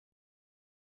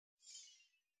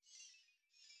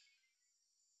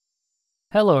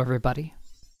Hello everybody,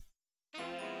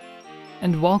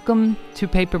 and welcome to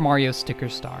Paper Mario Sticker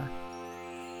Star.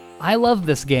 I love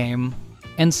this game,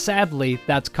 and sadly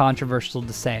that's controversial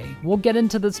to say. We'll get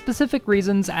into the specific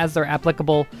reasons as they're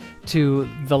applicable to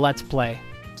the Let's Play,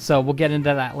 so we'll get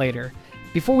into that later.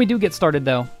 Before we do get started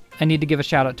though, I need to give a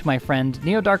shout out to my friend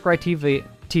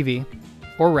NeoDarkRightTV,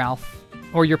 or Ralph,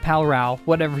 or your pal Rao,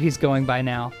 whatever he's going by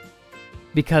now,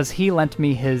 because he lent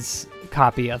me his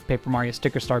copy of Paper Mario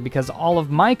Sticker Star because all of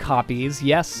my copies,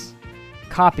 yes,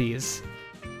 copies,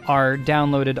 are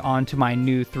downloaded onto my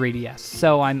new 3DS,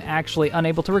 so I'm actually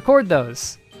unable to record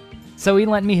those. So he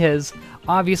lent me his.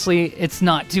 Obviously, it's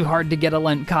not too hard to get a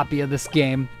lent copy of this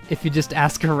game if you just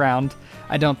ask around.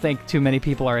 I don't think too many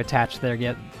people are attached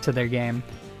to their game.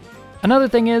 Another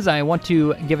thing is, I want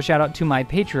to give a shout out to my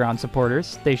Patreon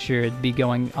supporters. They should be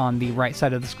going on the right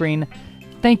side of the screen.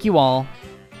 Thank you all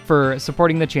for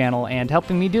supporting the channel and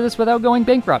helping me do this without going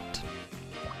bankrupt.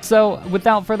 So,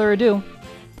 without further ado,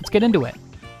 let's get into it.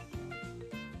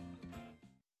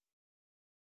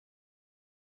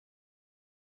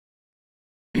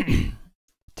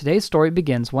 Today's story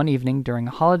begins one evening during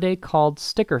a holiday called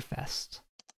Sticker Fest.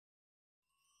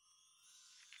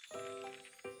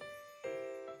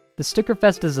 The Sticker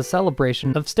Fest is a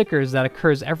celebration of stickers that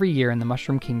occurs every year in the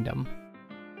Mushroom Kingdom.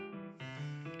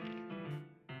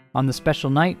 On the special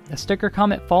night, a sticker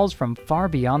comet falls from far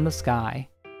beyond the sky.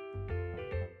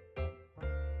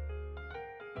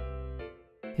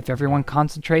 If everyone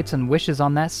concentrates and wishes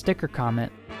on that sticker comet,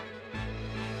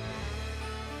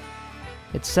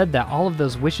 it's said that all of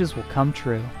those wishes will come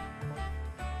true.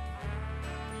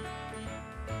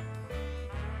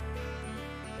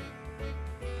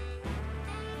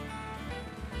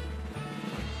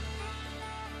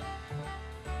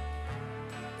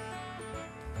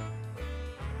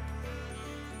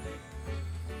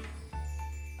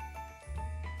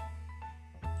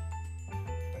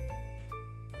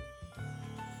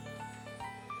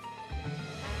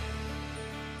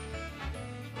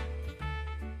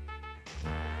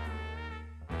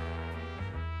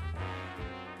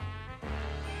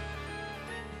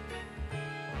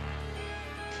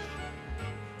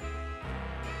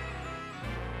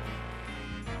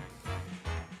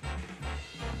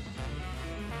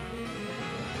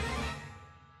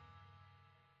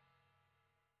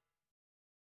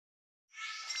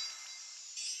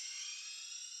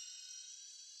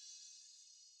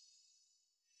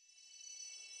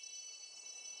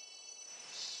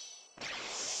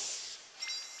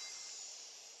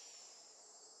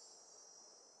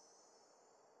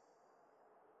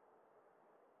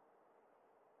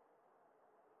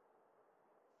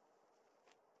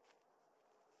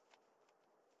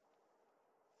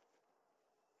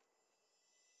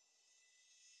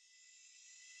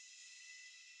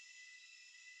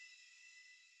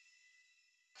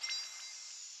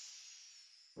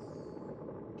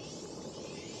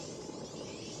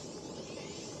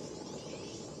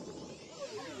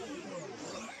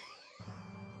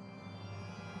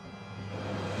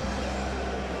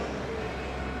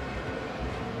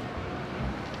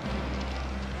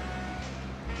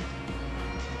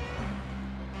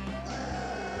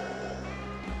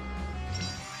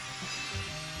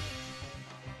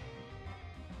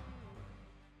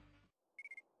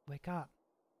 Wake up.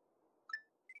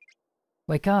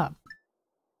 Wake up.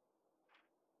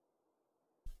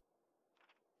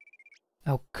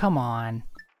 Oh, come on.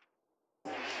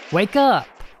 Wake up!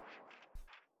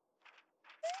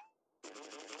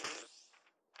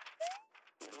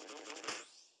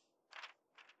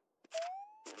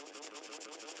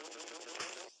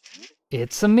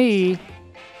 It's me,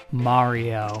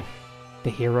 Mario, the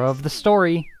hero of the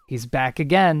story. He's back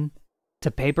again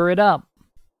to paper it up.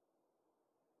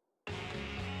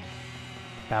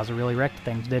 Bowser really wrecked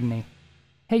things, didn't he?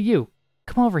 Hey you,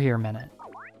 come over here a minute.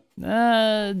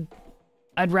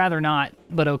 I'd rather not,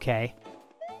 but okay.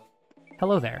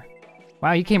 Hello there.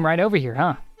 Wow, you came right over here,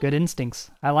 huh? Good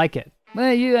instincts. I like it.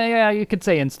 Yeah, you could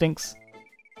say instincts.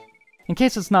 In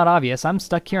case it's not obvious, I'm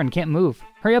stuck here and can't move.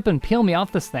 Hurry up and peel me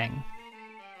off this thing.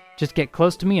 Just get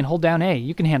close to me and hold down A.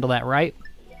 You can handle that, right?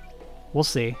 We'll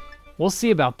see. We'll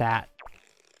see about that.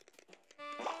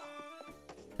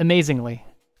 Amazingly,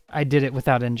 I did it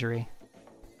without injury.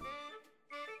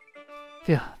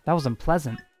 Phew, that was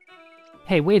unpleasant.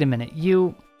 Hey, wait a minute,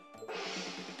 you...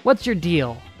 What's your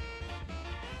deal?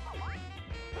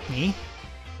 Me?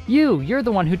 You're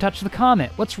the one who touched the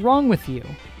comet. What's wrong with you?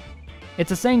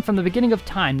 It's a saying from the beginning of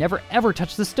time, never ever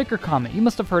touch the sticker comet. You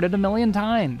must have heard it a million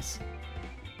times.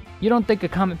 You don't think a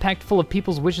comet packed full of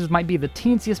people's wishes might be the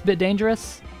teensiest bit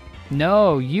dangerous?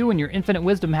 No, you and your infinite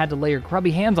wisdom had to lay your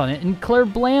grubby hands on it and clear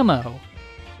blammo.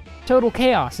 Total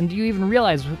chaos, and do you even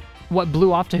realize what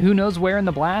blew off to who knows where in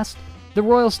the blast? The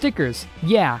royal stickers.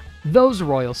 Yeah, those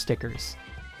royal stickers.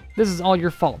 This is all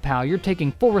your fault, pal. You're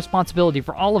taking full responsibility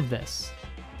for all of this.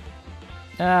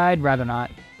 I'd rather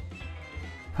not.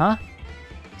 Huh?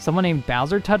 Someone named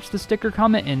Bowser touched the sticker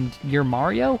comment and you're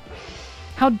Mario?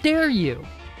 How dare you?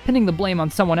 Pinning the blame on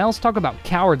someone else? Talk about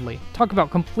cowardly. Talk about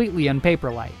completely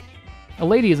unpaper-like. A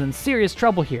lady is in serious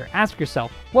trouble here. Ask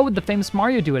yourself, what would the famous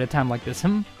Mario do at a time like this,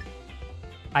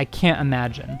 I can't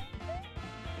imagine.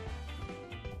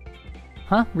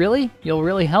 Huh? Really? You'll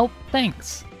really help?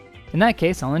 Thanks. In that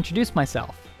case, I'll introduce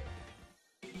myself.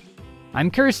 I'm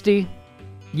Kirsty.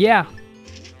 Yeah,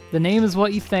 the name is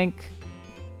what you think.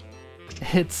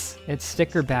 It's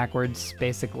sticker backwards,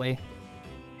 basically.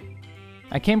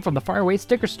 I came from the faraway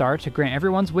Sticker Star to grant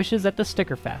everyone's wishes at the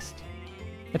Sticker Fest.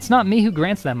 It's not me who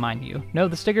grants them, mind you. No,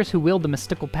 the stickers who wield the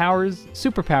mystical powers,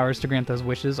 superpowers to grant those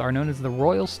wishes are known as the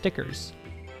Royal Stickers.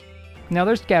 Now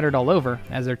they're scattered all over,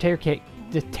 as their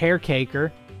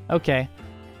tear-caker. Okay,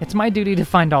 it's my duty to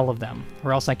find all of them,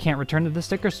 or else I can't return to the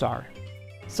Sticker Star.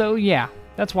 So yeah,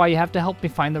 that's why you have to help me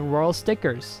find the Royal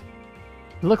Stickers.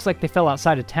 It looks like they fell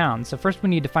outside of town, so first we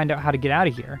need to find out how to get out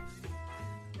of here.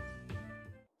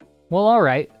 Well,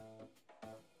 alright.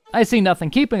 I see nothing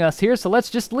keeping us here, so let's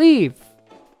just leave!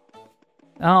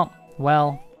 Oh,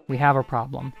 well, we have a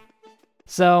problem.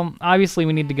 So, obviously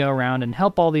we need to go around and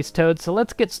help all these toads, so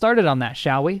let's get started on that,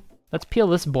 shall we? Let's peel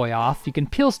this boy off. You can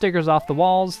peel stickers off the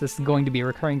walls. This is going to be a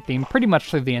recurring theme pretty much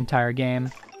through the entire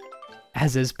game.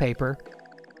 As is paper.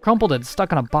 Crumpled and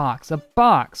stuck in a box. A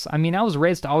box! I mean, I was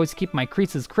raised to always keep my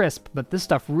creases crisp, but this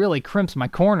stuff really crimps my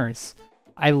corners.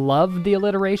 I love the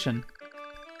alliteration.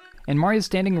 And Mario's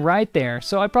standing right there,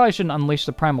 so I probably shouldn't unleash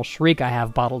the primal shriek I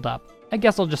have bottled up. I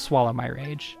guess I'll just swallow my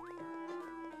rage.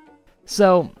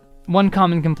 So, one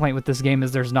common complaint with this game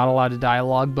is there's not a lot of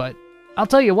dialogue, but I'll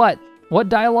tell you what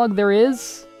dialogue there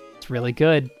is, it's really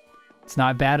good. It's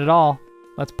not bad at all.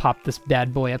 Let's pop this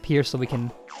bad boy up here so we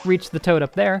can reach the toad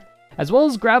up there, as well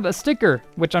as grab a sticker,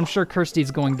 which I'm sure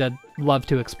Kirsty's going to love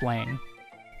to explain.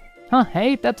 Huh,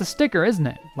 hey, that's a sticker, isn't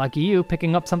it? Lucky you,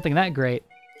 picking up something that great.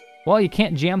 Well, you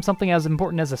can't jam something as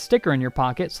important as a sticker in your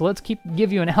pocket, so let's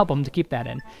give you an album to keep that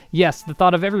in. Yes, the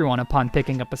thought of everyone upon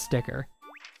picking up a sticker.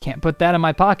 Can't put that in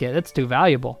my pocket, it's too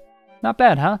valuable. Not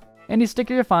bad, huh? Any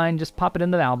sticker you find, just pop it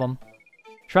in the album.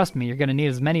 Trust me, you're gonna need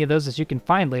as many of those as you can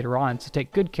find later on, so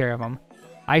take good care of them.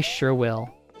 I sure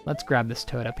will. Let's grab this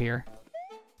toad up here.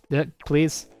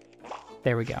 Please?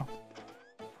 There we go.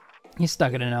 He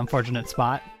stuck it in an unfortunate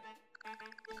spot.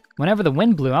 Whenever the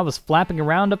wind blew, I was flapping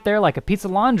around up there like a piece of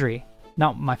laundry.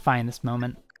 Not my finest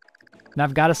moment. And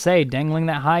I've gotta say, dangling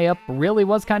that high up really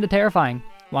was kinda terrifying.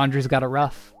 Laundry's got it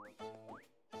rough.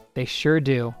 They sure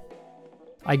do.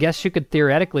 I guess you could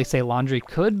theoretically say laundry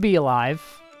could be alive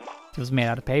if it was made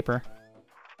out of paper.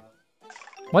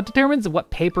 What determines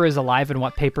what paper is alive and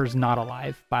what paper is not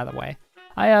alive, by the way?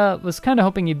 I was kinda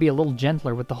hoping you'd be a little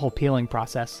gentler with the whole peeling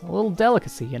process. A little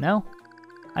delicacy, you know?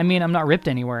 I mean, I'm not ripped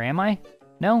anywhere, am I?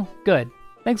 No? Good.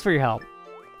 Thanks for your help.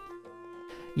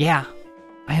 Yeah,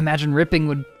 I imagine ripping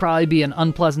would probably be an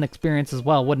unpleasant experience as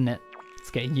well, wouldn't it?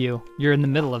 Let's get you. You're in the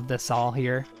middle of this all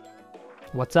here.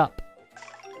 What's up?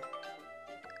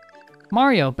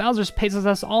 Mario, Bowser paces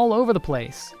us all over the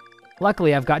place.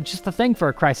 Luckily, I've got just the thing for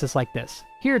a crisis like this.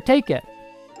 Here, take it.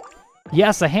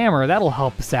 Yes, a hammer. That'll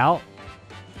help us out.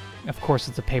 Of course,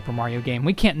 it's a Paper Mario game.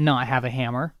 We can't not have a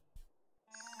hammer.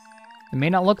 It may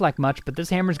not look like much, but this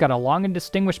hammer's got a long and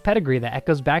distinguished pedigree that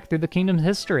echoes back through the kingdom's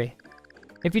history.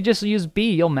 If you just use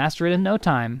B, you'll master it in no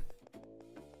time.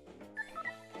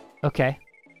 Okay.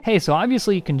 Hey, so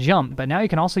obviously you can jump, but now you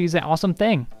can also use that awesome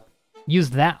thing. Use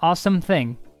that awesome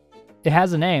thing. It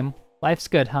has a name. Life's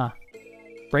good, huh?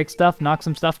 Break stuff, knock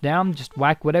some stuff down, just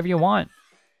whack whatever you want.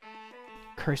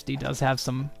 Kirsty does have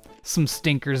some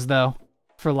stinkers, though,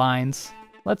 for lines.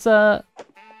 Let's,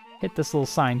 hit this little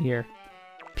sign here.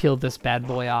 Peel this bad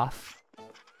boy off.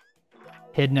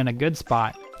 Hidden in a good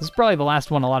spot. This is probably the last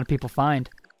one a lot of people find.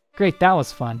 Great, that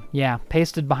was fun. Yeah,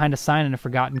 pasted behind a sign in a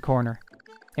forgotten corner.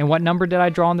 And what number did I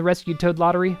draw on the Rescued Toad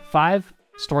lottery? 5?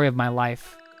 Story of my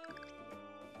life.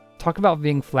 Talk about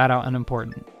being flat out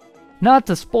unimportant. Not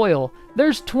to spoil,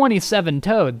 there's 27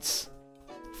 toads.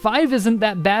 5 isn't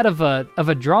that bad of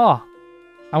a draw.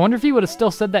 I wonder if you would have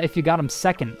still said that if you got him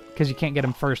second, because you can't get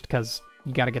him first because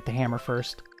you gotta get the hammer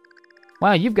first.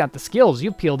 Wow, you've got the skills.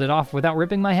 You peeled it off without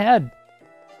ripping my head.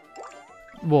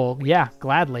 Well, yeah,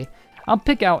 gladly. I'll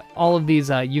pick out all of these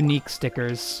unique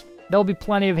stickers. There'll be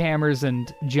plenty of hammers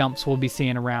and jumps we'll be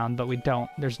seeing around, but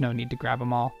there's no need to grab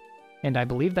them all. And I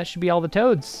believe that should be all the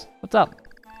toads. What's up?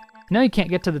 You know you can't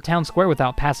get to the town square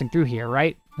without passing through here,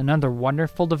 right? Another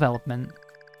wonderful development.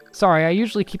 Sorry, I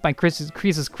usually keep my creases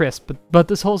crisp, but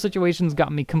this whole situation's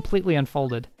got me completely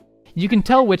unfolded. You can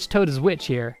tell which toad is which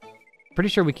here. Pretty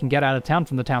sure we can get out of town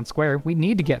from the town square. We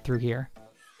need to get through here.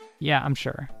 Yeah, I'm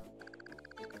sure.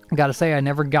 I gotta say, I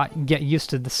never get used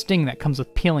to the sting that comes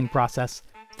with peeling process.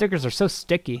 Stickers are so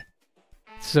sticky.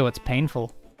 So it's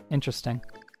painful. Interesting.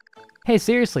 Hey,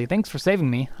 seriously, thanks for saving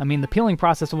me. I mean, the peeling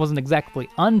process wasn't exactly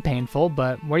unpainful,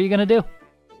 but what are you gonna do?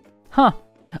 Huh.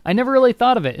 I never really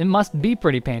thought of it. It must be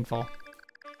pretty painful.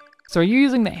 So are you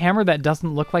using the hammer that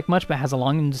doesn't look like much but has a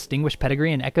long and distinguished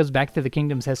pedigree and echoes back through the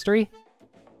kingdom's history?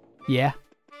 Yeah.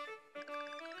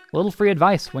 A little free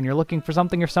advice. When you're looking for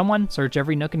something or someone, search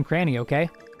every nook and cranny, okay?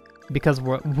 Because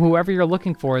whoever you're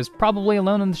looking for is probably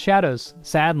alone in the shadows,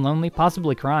 sad and lonely,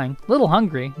 possibly crying, a little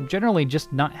hungry, generally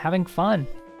just not having fun.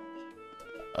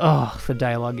 Ugh, the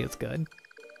dialogue is good.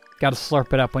 Gotta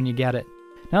slurp it up when you get it.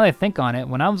 Now that I think on it,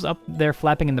 when I was up there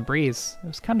flapping in the breeze, it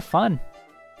was kind of fun.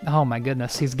 Oh my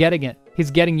goodness, he's getting it. He's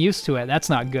getting used to it. That's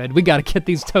not good. We gotta get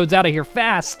these toads out of here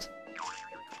fast!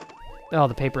 Oh,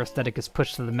 the paper aesthetic is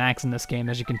pushed to the max in this game,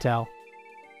 as you can tell.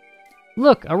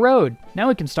 Look, a road! Now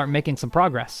we can start making some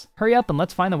progress. Hurry up and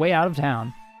let's find the way out of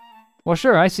town. Well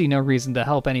sure, I see no reason to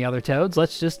help any other toads.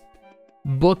 Let's just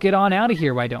book it on out of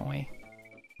here, why don't we?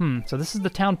 So this is the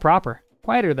town proper.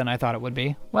 Quieter than I thought it would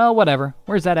be. Well, whatever.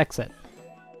 Where's that exit?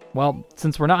 Well,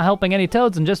 since we're not helping any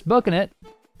toads and just booking it,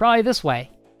 probably this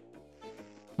way.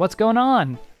 What's going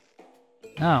on?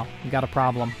 Oh, we got a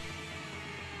problem.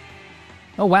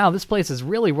 Oh wow, this place is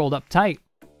really rolled up tight.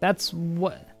 That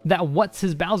What's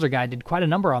His Bowser guy did quite a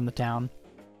number on the town.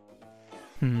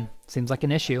 Seems like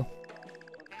an issue.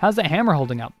 How's that hammer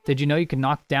holding up? Did you know you can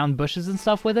knock down bushes and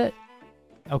stuff with it?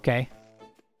 Okay.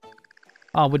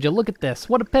 Oh, would you look at this?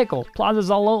 What a pickle.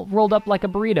 Plaza's all rolled up like a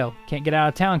burrito. Can't get out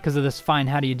of town because of this fine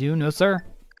how do you do, no sir?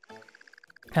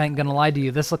 I ain't gonna lie to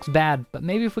you, this looks bad, but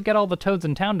maybe if we get all the toads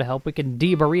in town to help, we can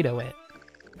de-burrito it.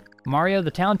 Mario, the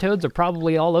town toads are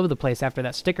probably all over the place after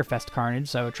that Sticker Fest carnage,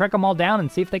 so track them all down and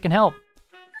see if they can help.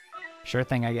 Sure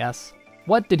thing, I guess.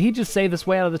 What, did he just say this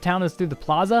way out of the town is through the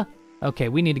plaza? Okay,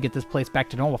 we need to get this place back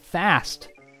to normal fast.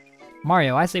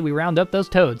 Mario, I say we round up those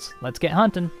toads. Let's get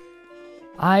hunting.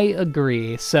 I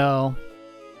agree, so...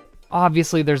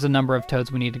 Obviously there's a number of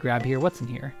toads we need to grab here. What's in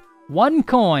here? 1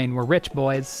 coin! We're rich,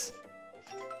 boys.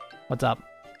 What's up?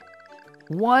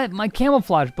 What? My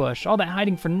camouflage bush! All that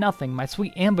hiding for nothing. My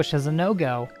sweet ambush is a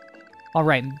no-go.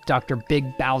 Alright, Dr.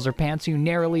 Big Bowser Pants, you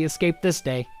narrowly escaped this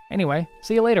day. Anyway,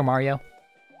 see you later, Mario.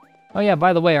 Oh yeah,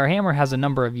 by the way, our hammer has a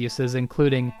number of uses,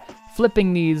 including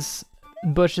flipping these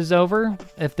bushes over.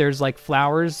 If there's like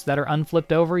flowers that are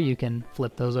unflipped over, you can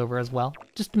flip those over as well,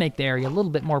 just to make the area a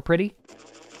little bit more pretty.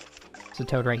 There's a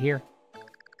toad right here.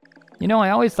 You know,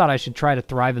 I always thought I should try to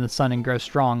thrive in the sun and grow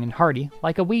strong and hardy,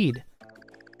 like a weed.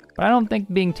 But I don't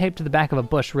think being taped to the back of a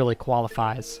bush really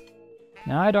qualifies.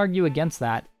 Now, I'd argue against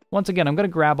that. Once again, I'm going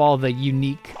to grab all the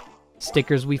unique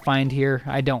stickers we find here.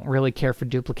 I don't really care for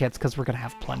duplicates because we're going to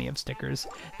have plenty of stickers.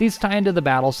 These tie into the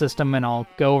battle system, and I'll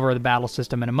go over the battle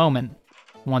system in a moment,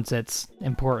 once it's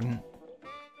important.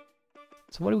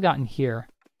 So what do we got in here?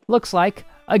 Looks like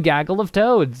a gaggle of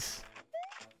toads,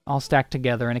 all stacked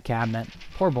together in a cabinet.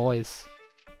 Poor boys.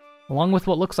 Along with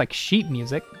what looks like sheet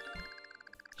music.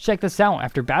 Check this out.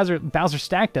 After Bowser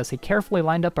stacked us, he carefully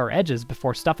lined up our edges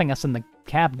before stuffing us in the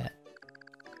cabinet.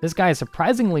 This guy is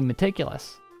surprisingly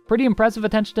meticulous. Pretty impressive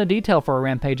attention to detail for a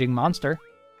rampaging monster.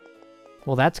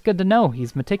 Well, that's good to know.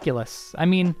 He's meticulous. I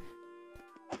mean,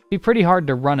 it'd be pretty hard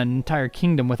to run an entire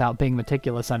kingdom without being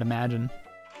meticulous, I'd imagine.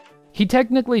 He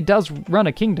technically does run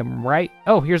a kingdom, right?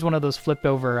 Oh, here's one of those flipped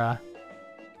over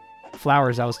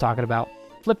flowers I was talking about.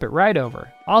 Flip it right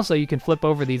over. Also, you can flip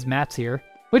over these mats here,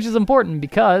 which is important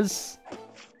because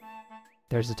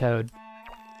there's a toad.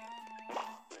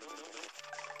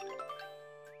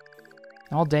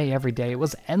 All day, every day. It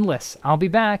was endless. I'll be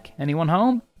back. Anyone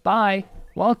home? Bye.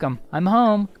 Welcome. I'm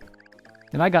home.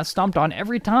 And I got stomped on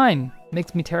every time.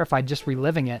 Makes me terrified just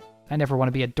reliving it. I never want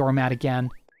to be a doormat again.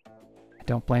 I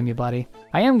don't blame you, buddy.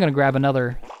 I am going to grab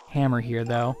another hammer here,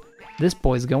 though. This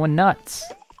boy's going nuts.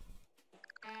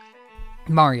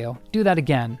 Mario, do that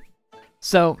again.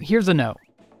 So, here's a note.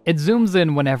 It zooms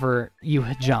in whenever you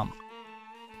jump.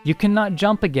 You cannot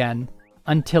jump again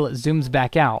until it zooms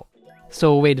back out.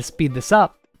 So a way to speed this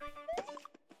up,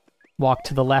 walk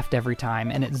to the left every time,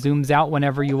 and it zooms out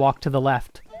whenever you walk to the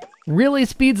left. Really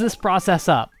speeds this process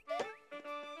up.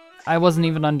 I wasn't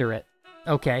even under it.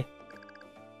 Okay.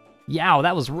 Yow,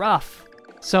 that was rough.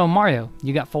 So Mario,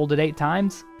 you got folded 8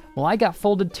 times? Well, I got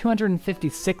folded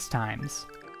 256 times.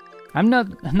 I'm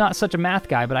not such a math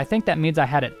guy, but I think that means I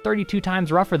had it 32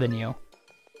 times rougher than you.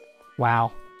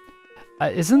 Wow.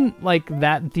 Isn't, like,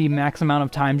 that the max amount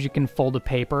of times you can fold a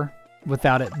paper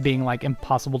without it being, like,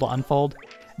 impossible to unfold?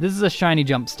 This is a shiny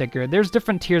jump sticker. There's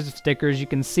different tiers of stickers. You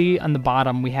can see on the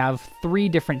bottom we have 3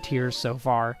 different tiers so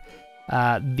far.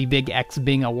 The big X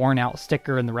being a worn out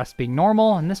sticker and the rest being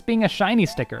normal, and this being a shiny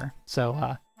sticker.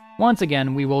 So, once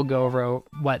again, we will go over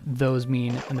what those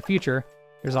mean in the future.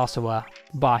 There's also a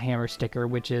Bah Hammer sticker,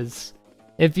 which is,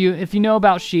 if you know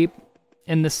about sheep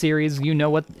in the series, you know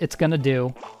what it's gonna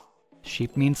do.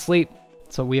 Sheep means sleep.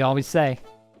 That's what we always say.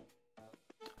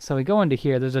 So we go into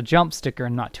here, there's a jump sticker,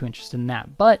 I'm not too interested in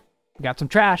that, but we got some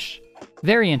trash.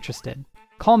 Very interested.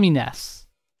 Call me Ness.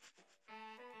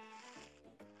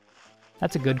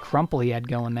 That's a good crumple he had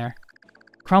going there.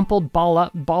 Crumpled,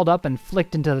 balled up, and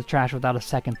flicked into the trash without a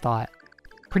second thought.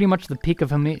 Pretty much the peak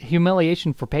of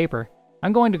humiliation for paper.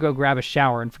 I'm going to go grab a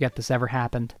shower and forget this ever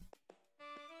happened.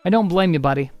 I don't blame you,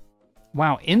 buddy.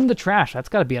 Wow, in the trash, that's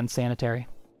gotta be unsanitary.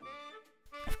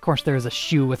 Of course, there's a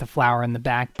shoe with a flower in the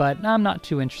back, but I'm not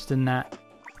too interested in that.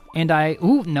 And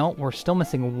ooh, no, we're still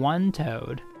missing one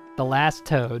toad. The last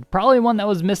toad. Probably one that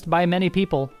was missed by many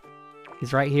people.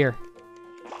 He's right here.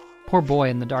 Poor boy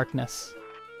in the darkness.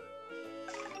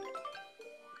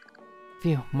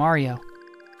 Phew, Mario.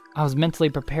 I was mentally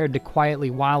prepared to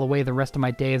quietly while away the rest of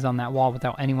my days on that wall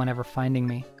without anyone ever finding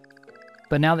me.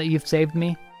 But now that you've saved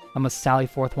me, I must sally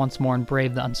forth once more and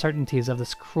brave the uncertainties of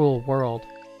this cruel world.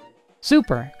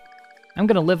 Super! I'm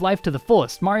gonna live life to the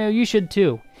fullest. Mario, you should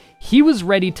too. He was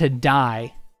ready to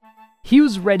die. He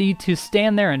was ready to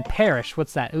stand there and perish.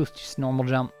 What's that? Ooh, just normal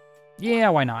jump. Yeah,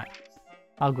 why not?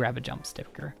 I'll grab a jump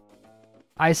sticker.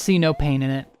 I see no pain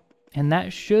in it. And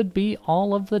that should be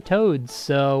all of the toads.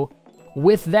 So,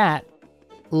 with that,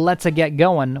 let's get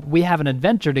going. We have an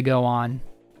adventure to go on.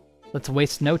 Let's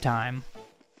waste no time.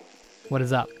 What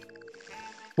is up?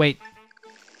 Wait.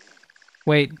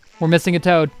 Wait, we're missing a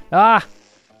toad. Ah!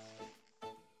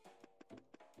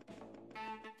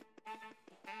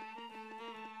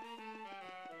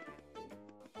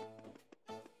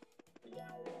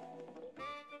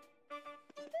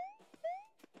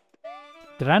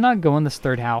 Did I not go in this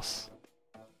third house?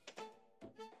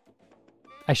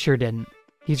 I sure didn't.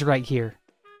 He's right here.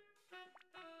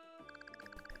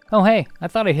 Oh hey, I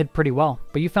thought I hid pretty well,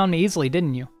 but you found me easily,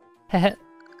 didn't you? Heh.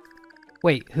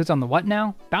 Wait, who's on the what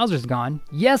now? Bowser's gone.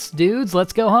 Yes, dudes,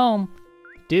 let's go home.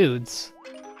 Dudes.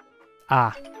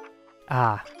 Ah.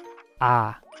 Ah.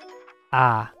 Ah.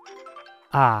 Ah.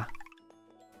 Ah.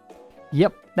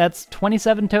 Yep, that's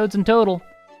 27 toads in total.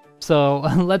 So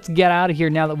let's get out of here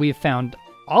now that we've found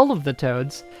all of the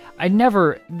toads. I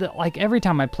never, like every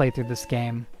time I play through this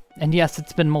game, and yes,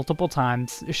 it's been multiple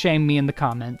times, shame me in the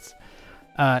comments,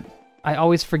 I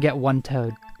always forget one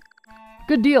toad.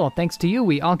 Good deal, thanks to you,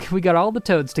 we got all the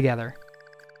toads together.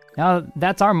 Now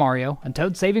that's our Mario, a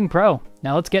toad saving pro.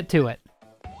 Now let's get to it.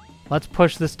 Let's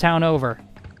push this town over.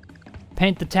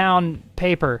 Paint the town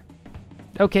paper.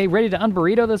 Okay, ready to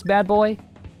unburrito this bad boy?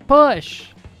 Push!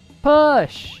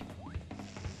 Push!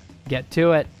 Get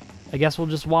to it. I guess we'll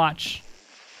just watch.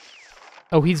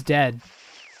 Oh, he's dead.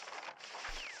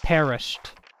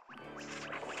 Perished.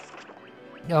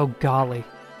 Oh, golly.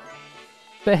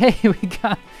 But hey,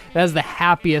 that's the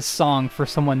happiest song for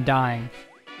someone dying.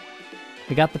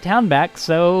 We got the town back,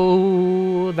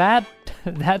 so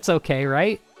that's okay,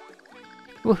 right?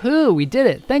 Woohoo, we did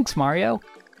it. Thanks, Mario.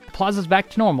 The plaza's back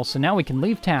to normal, so now we can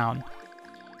leave town.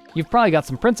 You've probably got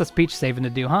some Princess Peach saving to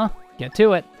do, huh? Get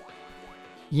to it.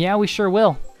 Yeah, we sure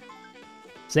will.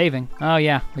 Saving. Oh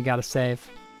yeah, we gotta save.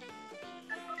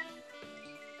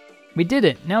 We did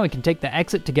it. Now we can take the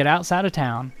exit to get outside of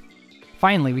town.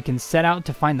 Finally, we can set out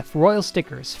to find the royal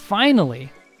stickers.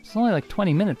 Finally! It's only like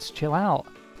 20 minutes. Chill out.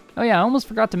 Oh yeah, I almost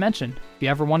forgot to mention. If you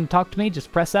ever want to talk to me,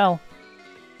 just press L.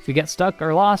 If you get stuck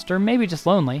or lost, or maybe just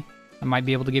lonely, I might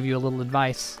be able to give you a little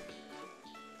advice.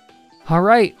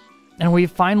 Alright, and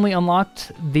we've finally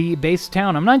unlocked the base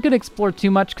town. I'm not going to explore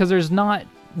too much because there's not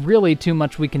really too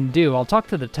much we can do. I'll talk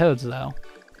to the toads though.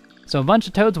 So a bunch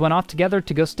of toads went off together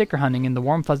to go sticker hunting in the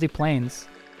warm fuzzy plains.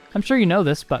 I'm sure you know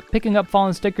this, but picking up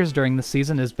fallen stickers during this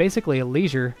season is basically a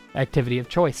leisure activity of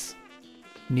choice.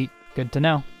 Neat, good to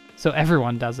know. So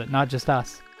everyone does it, not just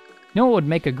us. You know what would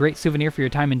make a great souvenir for your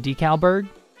time in Decalburg?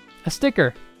 A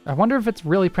sticker. I wonder if it's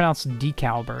really pronounced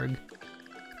Decalburg.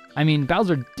 I mean,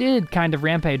 Bowser did kind of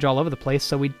rampage all over the place,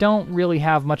 so we don't really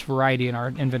have much variety in our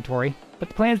inventory, but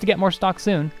the plan is to get more stock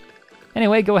soon.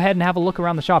 Anyway, go ahead and have a look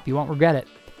around the shop, you won't regret it.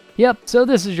 Yep, so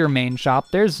this is your main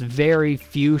shop. There's very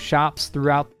few shops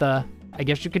throughout the, I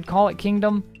guess you could call it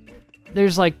kingdom.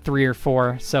 there's like 3 or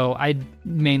 4, so I'd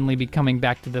mainly be coming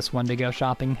back to this one to go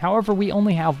shopping. However, we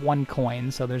only have 1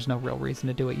 coin, so there's no real reason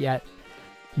to do it yet.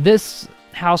 This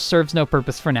house serves no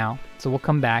purpose for now, so we'll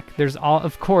come back. There's,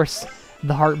 of course,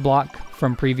 the heart block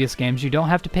from previous games. You don't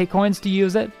have to pay coins to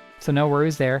use it, so no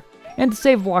worries there. And the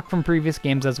save block from previous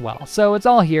games as well. So it's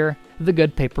all here, the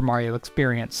good Paper Mario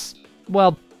experience.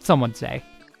 Well, some would say.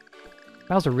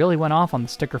 Bowser really went off on the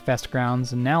Sticker Fest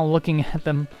grounds, and now looking at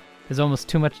them is almost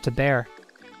too much to bear.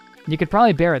 You could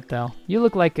probably bear it though. You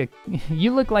look like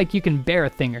you can bear a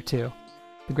thing or two.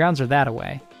 The grounds are that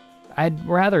away. I'd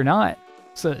rather not.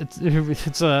 So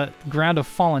it's a ground of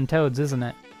fallen toads, isn't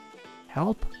it?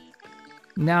 Help?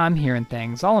 Now I'm hearing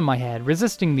things all in my head,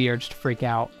 resisting the urge to freak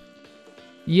out.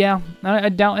 Yeah, I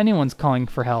doubt anyone's calling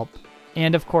for help.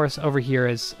 And of course, over here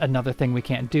is another thing we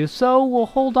can't do, so we'll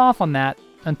hold off on that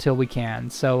until we can.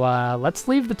 So let's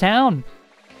leave the town.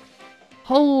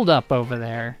 Hold up over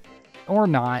there. Or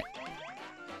not.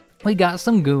 We got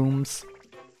some gooms.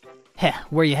 Heh,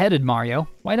 where you headed, Mario?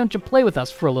 Why don't you play with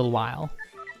us for a little while?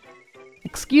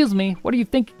 Excuse me, what do you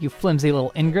think, you flimsy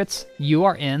little ingrates? You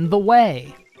are in the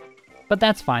way. But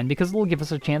that's fine, because it'll give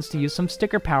us a chance to use some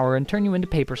sticker power and turn you into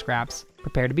paper scraps.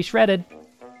 Prepare to be shredded.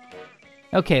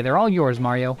 Okay, they're all yours,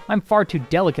 Mario. I'm far too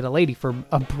delicate a lady for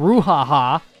a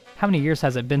brouhaha. How many years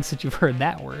has it been since you've heard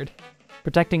that word?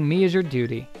 Protecting me is your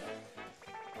duty.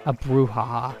 A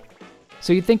brouhaha.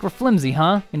 So you think we're flimsy,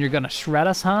 huh? And you're gonna shred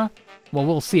us, huh? Well,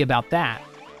 we'll see about that.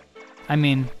 I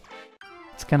mean,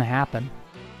 it's gonna happen.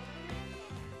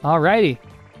 Alrighty,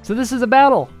 so this is a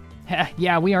battle.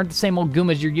 Yeah, we aren't the same old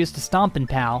Goombas you're used to stomping,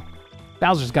 pal.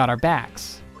 Bowser's got our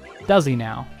backs. Does he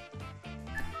now?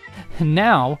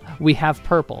 Now we have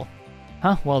purple.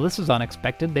 Huh, well this was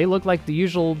unexpected. They look like the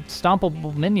usual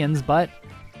stompable minions, but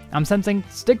I'm sensing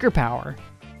sticker power.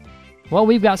 Well,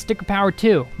 we've got sticker power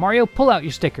too. Mario, pull out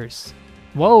your stickers.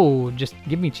 Whoa, just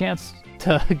give me a chance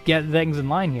to get things in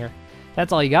line here.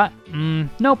 That's all you got?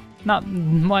 Nope,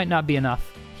 might not be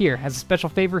enough. Here, as a special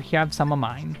favor, here have some of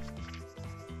mine.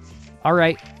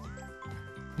 Alright,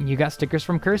 you got stickers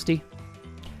from Kirsty.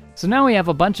 So now we have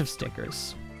a bunch of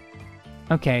stickers.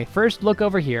 Okay, first look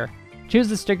over here. Choose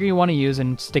the sticker you want to use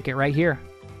and stick it right here.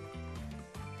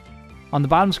 On the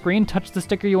bottom screen, touch the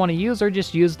sticker you want to use or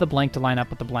just use the blank to line up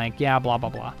with the blank. Yeah, blah blah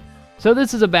blah. So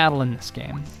this is a battle in this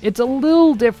game. It's a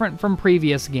little different from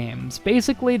previous games.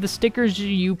 Basically, the stickers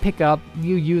you pick up,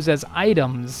 you use as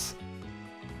items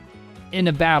in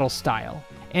a battle style.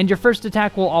 And your first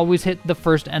attack will always hit the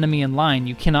first enemy in line.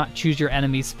 You cannot choose your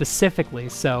enemy specifically.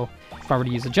 So if I were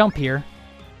to use a jump here,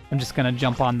 I'm just gonna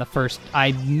jump on the first.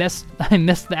 I missed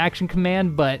the action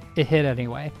command, but it hit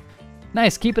anyway.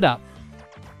 Nice, keep it up.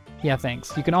 Yeah,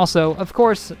 thanks. You can also, of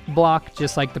course, block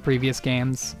just like the previous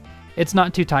games. It's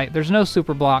not too tight. There's no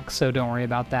super block, so don't worry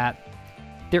about that.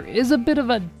 There is a bit of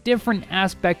a different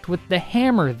aspect with the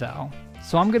hammer, though.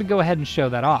 So I'm gonna go ahead and show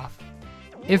that off.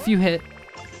 If you hit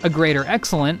a great or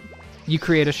excellent, you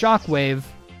create a shockwave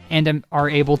and are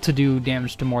able to do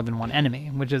damage to more than one enemy,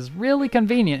 which is really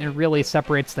convenient. It really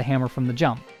separates the hammer from the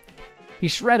jump. He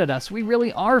shredded us. We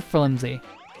really are flimsy.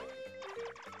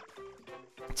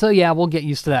 So yeah, we'll get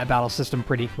used to that battle system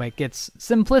pretty quick. It's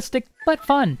simplistic, but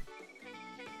fun.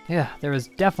 Yeah, there was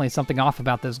definitely something off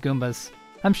about those Goombas.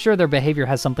 I'm sure their behavior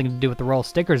has something to do with the roll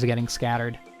stickers getting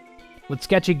scattered. With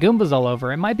sketchy Goombas all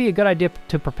over, it might be a good idea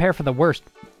to prepare for the worst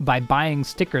by buying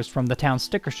stickers from the town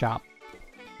sticker shop.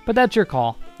 But that's your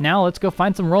call. Now let's go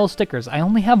find some roll stickers. I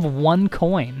only have 1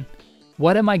 coin.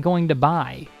 What am I going to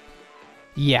buy?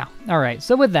 Yeah, alright,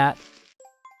 so with that,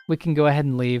 we can go ahead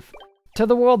and leave to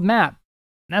the world map.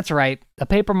 That's right, a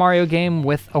Paper Mario game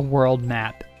with a world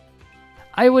map.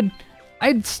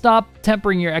 I'd stop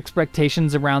tempering your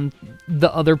expectations around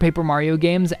the other Paper Mario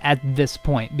games at this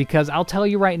point, because I'll tell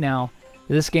you right now,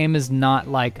 this game is not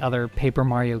like other Paper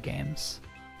Mario games.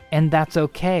 And that's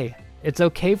okay. It's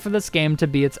okay for this game to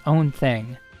be its own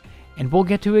thing. And we'll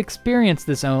get to experience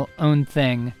this own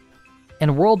thing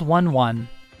in World 1-1,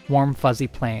 Warm Fuzzy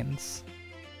Plains.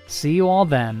 See you all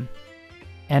then,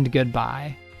 and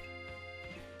goodbye.